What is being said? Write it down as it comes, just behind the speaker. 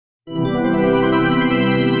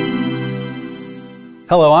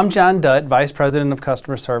Hello, I'm John Dutt, Vice President of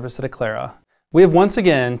Customer Service at Aclara. We have once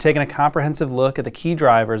again taken a comprehensive look at the key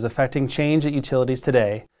drivers affecting change at utilities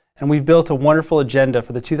today, and we've built a wonderful agenda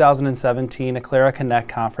for the 2017 AclaraConnect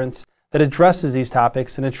conference that addresses these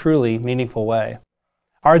topics in a truly meaningful way.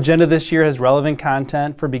 Our agenda this year has relevant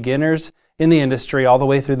content for beginners in the industry all the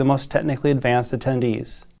way through the most technically advanced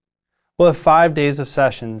attendees. We'll have 5 days of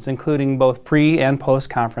sessions, including both pre- and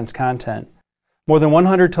post-conference content. More than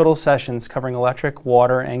 100 total sessions covering electric,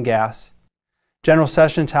 water, and gas. General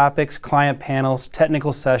session topics, client panels,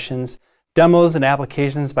 technical sessions, demos and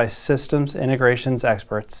applications by systems integrations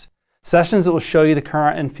experts. Sessions that will show you the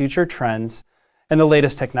current and future trends and the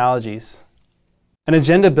latest technologies. An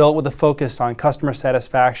agenda built with a focus on customer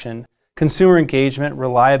satisfaction, consumer engagement,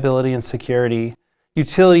 reliability and security,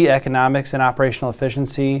 utility economics and operational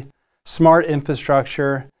efficiency, smart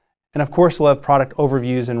infrastructure, and of course we'll have product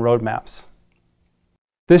overviews and roadmaps.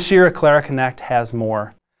 This year, AclaraConnect has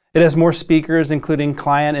more. It has more speakers, including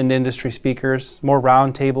client and industry speakers, more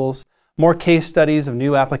roundtables, more case studies of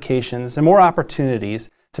new applications, and more opportunities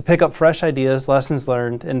to pick up fresh ideas, lessons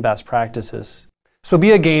learned, and best practices. So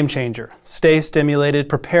be a game changer. Stay stimulated,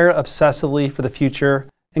 prepare obsessively for the future,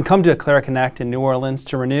 and come to AclaraConnect in New Orleans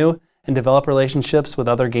to renew and develop relationships with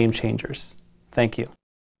other game changers. Thank you.